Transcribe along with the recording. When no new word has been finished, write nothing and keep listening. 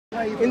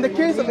In the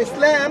case of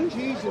Islam,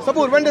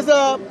 Subboor, when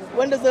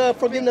does a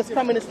forgiveness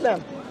come in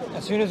Islam?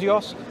 As soon as you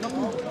ask.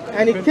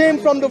 And it came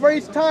from the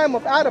very time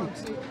of Adam.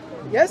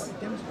 Yes?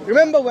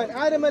 Remember when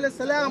Adam alayhi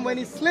salam, when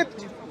he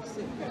slipped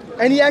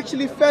and he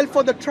actually fell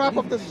for the trap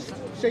of the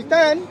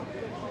shaitan,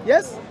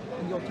 yes?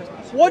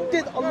 What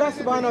did Allah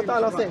subhanahu wa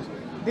ta'ala say?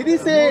 Did he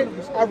say,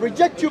 I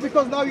reject you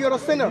because now you're a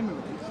sinner?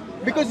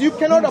 Because you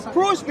cannot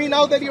approach me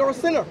now that you're a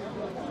sinner.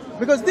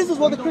 Because this is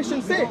what the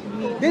Christians say.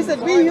 They said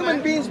we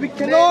human beings, we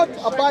cannot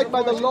abide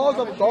by the laws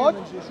of God.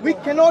 We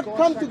cannot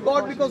come to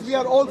God because we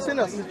are all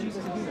sinners.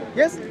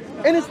 Yes?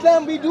 In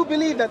Islam, we do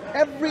believe that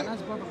every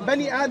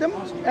Bani Adam,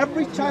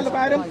 every child of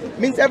Adam,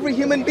 means every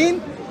human being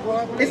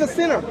is a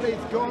sinner.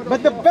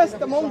 But the best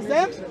amongst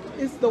them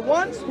is the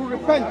ones who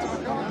repent.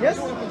 Yes?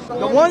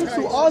 The ones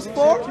who ask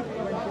for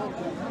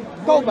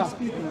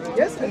Tawbah.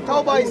 Yes? And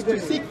Tawbah is to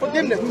seek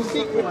forgiveness, to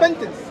seek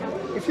repentance.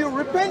 If you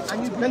repent,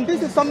 then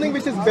this is something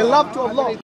which is beloved to Allah.